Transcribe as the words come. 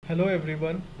Hello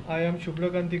everyone, I am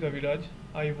Shubhrakanti Kaviraj.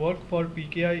 I work for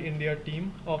PKI India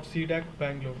team of CDAC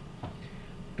Bangalore.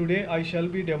 Today I shall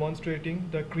be demonstrating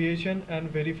the creation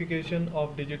and verification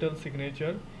of digital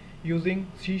signature using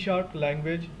C#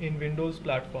 language in Windows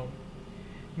platform.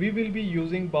 We will be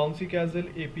using Bouncy Castle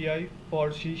API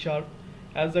for C#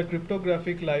 as a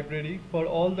cryptographic library for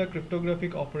all the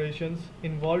cryptographic operations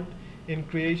involved in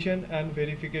creation and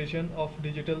verification of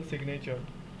digital signature.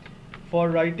 For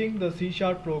writing the C#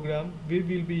 program, we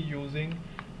will be using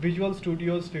Visual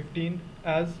Studio 15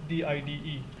 as the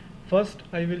IDE. First,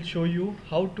 I will show you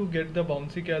how to get the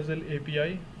Bouncy Castle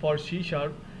API for C#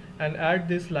 and add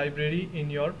this library in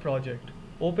your project.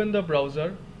 Open the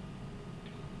browser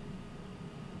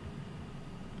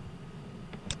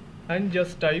and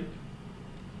just type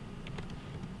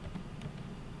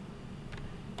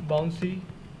Bouncy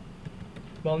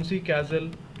Castle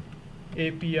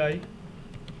API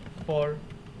for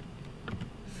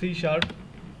C#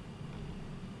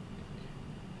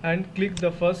 and click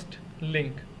the first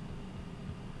link.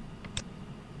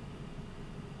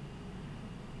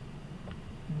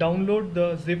 Download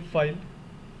the zip file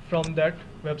from that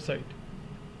website.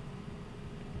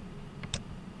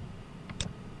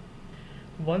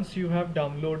 Once you have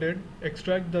downloaded,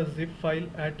 extract the zip file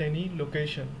at any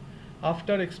location.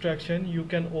 After extraction, you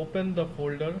can open the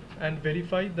folder and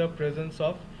verify the presence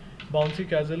of Bouncy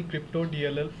Castle crypto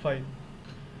DLL file.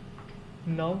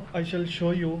 Now I shall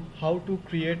show you how to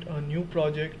create a new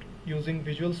project using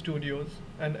Visual Studios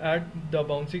and add the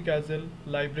Bouncy Castle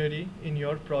library in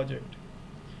your project.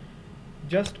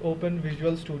 Just open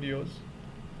Visual Studios,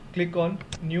 click on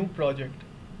New Project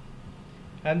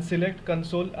and select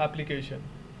Console Application.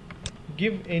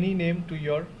 Give any name to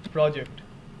your project.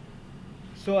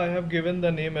 So I have given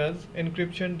the name as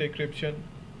Encryption Decryption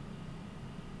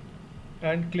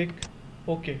and click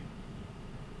OK.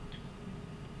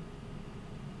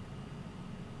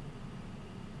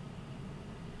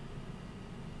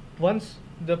 Once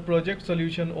the project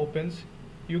solution opens,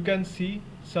 you can see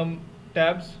some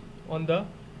tabs on the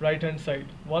right hand side.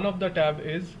 One of the tab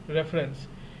is reference.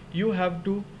 You have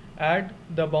to add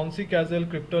the Bouncy Castle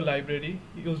crypto library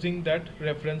using that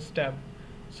reference tab.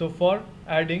 So for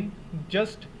adding,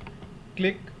 just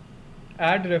click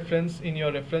add reference in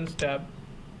your reference tab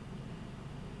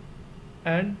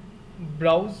and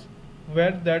browse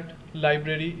where that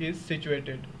library is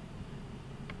situated.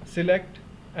 Select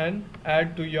and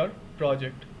add to your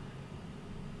project.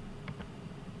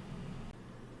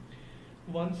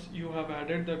 Once you have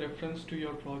added the reference to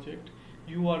your project,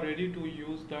 you are ready to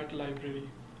use that library.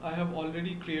 I have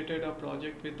already created a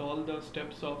project with all the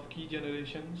steps of key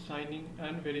generation, signing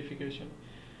and verification.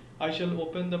 I shall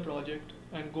open the project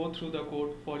and go through the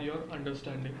code for your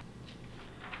understanding.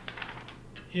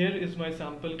 Here is my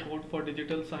sample code for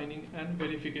digital signing and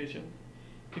verification.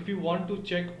 If you want to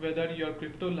check whether your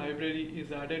crypto library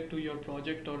is added to your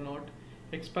project or not,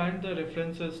 expand the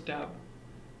References tab.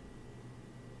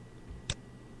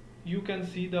 You can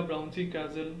see the Bouncy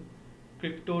Castle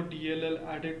crypto DLL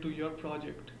added to your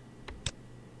project.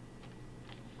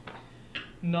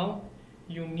 Now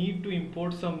you need to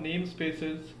import some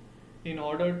namespaces in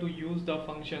order to use the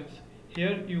functions.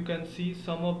 Here you can see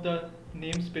some of the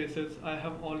namespaces I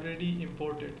have already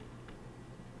imported.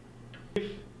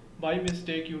 If by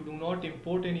mistake you do not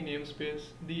import any namespace,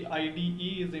 the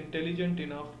IDE is intelligent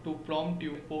enough to prompt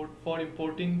you for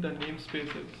importing the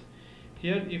namespaces.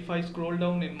 Here if I scroll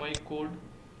down in my code,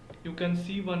 you can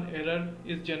see one error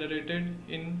is generated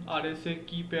in RSA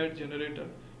key pair generator,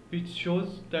 which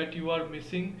shows that you are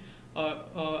missing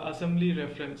a assembly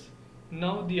reference.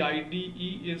 Now the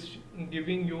IDE is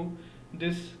giving you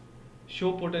this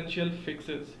show potential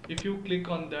fixes. If you click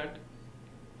on that,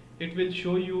 it will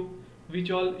show you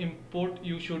which all import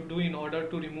you should do in order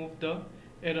to remove the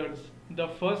errors. The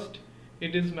first,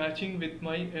 it is matching with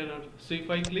my error. So if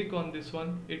I click on this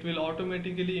one, it will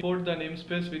automatically import the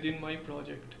namespace within my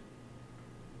project.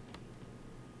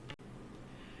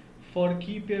 For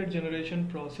key pair generation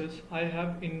process, I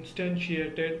have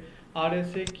instantiated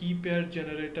RSA key pair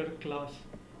generator class.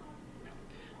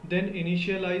 Then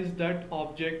initialize that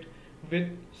object with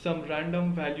some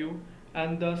random value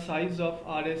and the size of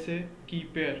RSA key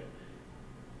pair.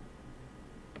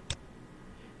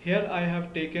 Here I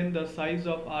have taken the size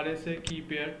of RSA key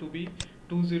pair to be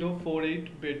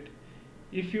 2048 bit.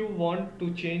 If you want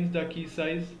to change the key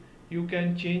size, you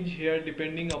can change here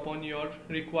depending upon your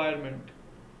requirement.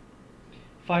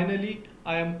 Finally,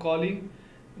 I am calling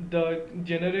the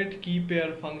generate key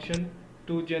pair function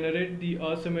to generate the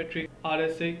asymmetric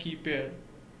RSA key pair.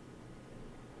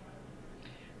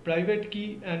 Private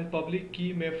key and public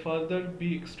key may further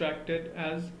be extracted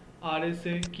as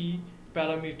RSA key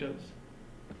parameters.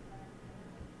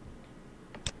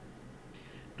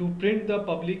 To print the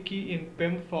public key in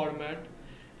PEM format,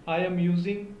 I am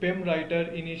using PEM writer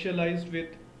initialized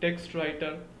with text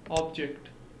writer object.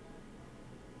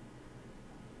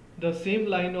 The same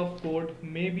line of code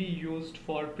may be used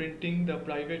for printing the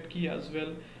private key as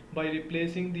well by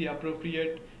replacing the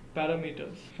appropriate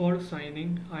parameters. For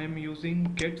signing, I am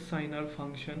using getSigner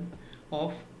function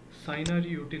of signer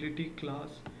utility class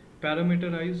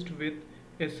parameterized with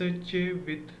SHA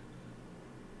with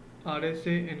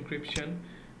RSA encryption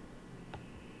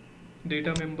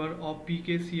data member of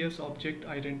PKCS object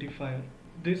identifier.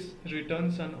 This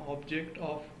returns an object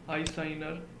of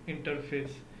iSigner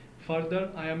interface.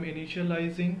 Further, I am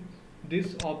initializing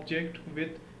this object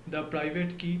with the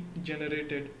private key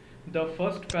generated. The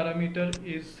first parameter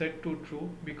is set to true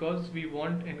because we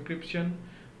want encryption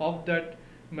of that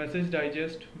message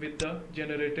digest with the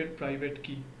generated private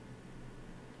key.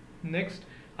 Next,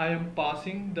 I am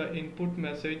passing the input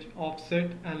message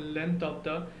offset and length of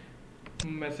the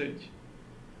message.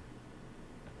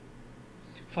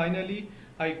 Finally,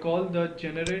 I call the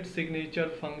generate signature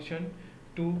function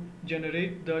to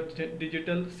generate the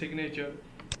digital signature.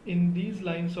 In these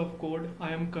lines of code,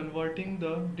 I am converting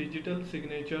the digital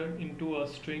signature into a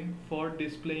string for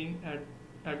displaying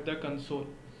at the console.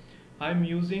 I am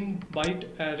using byte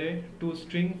array to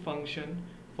string function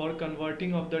for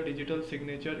converting of the digital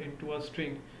signature into a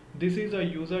string. This is a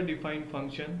user defined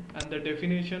function and the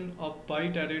definition of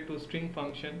byte array to string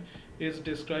function is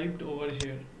described over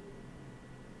here.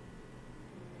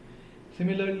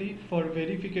 Similarly, for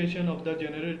verification of the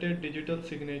generated digital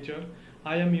signature,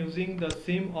 I am using the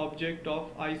same object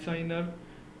of iSigner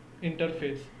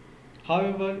interface.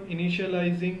 However,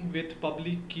 initializing with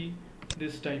public key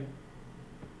this time.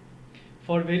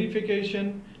 For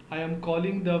verification, I am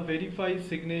calling the verify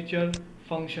signature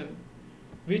function,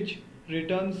 which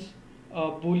returns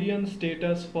a Boolean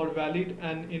status for valid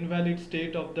and invalid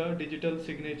state of the digital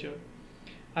signature.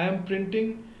 I am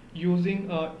printing using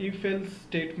a if-else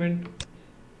statement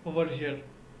over here.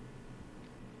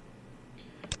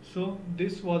 So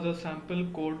this was a sample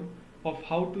code of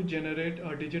how to generate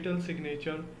a digital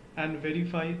signature and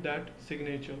verify that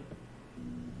signature.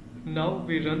 Now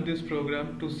we run this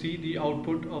program to see the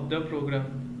output of the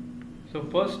program. So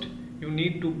first you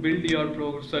need to build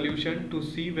your solution to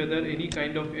see whether any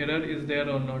kind of error is there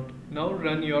or not. Now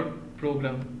run your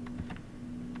program.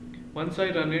 Once I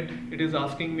run it, it is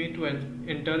asking me to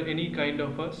enter any kind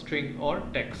of a string or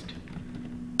text.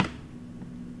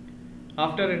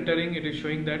 After entering, it is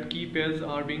showing that key pairs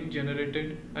are being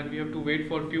generated and we have to wait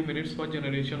for a few minutes for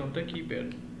generation of the key pair.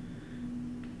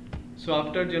 So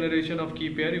after generation of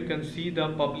key pair, you can see the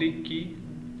public key.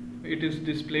 It is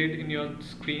displayed in your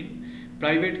screen.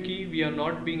 Private key we are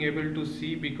not being able to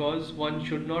see because one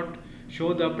should not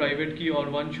show the private key or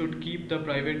one should keep the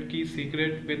private key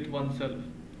secret with oneself.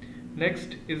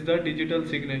 Next is the digital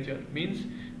signature, means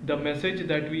the message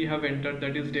that we have entered,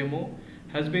 that is demo,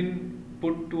 has been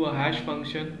put to a hash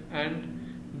function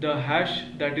and the hash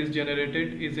that is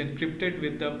generated is encrypted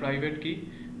with the private key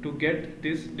to get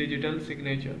this digital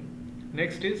signature.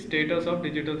 Next is status of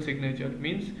digital signature,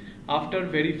 means after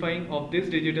verifying of this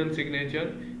digital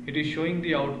signature, it is showing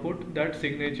the output that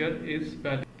signature is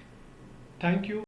valid. Thank you.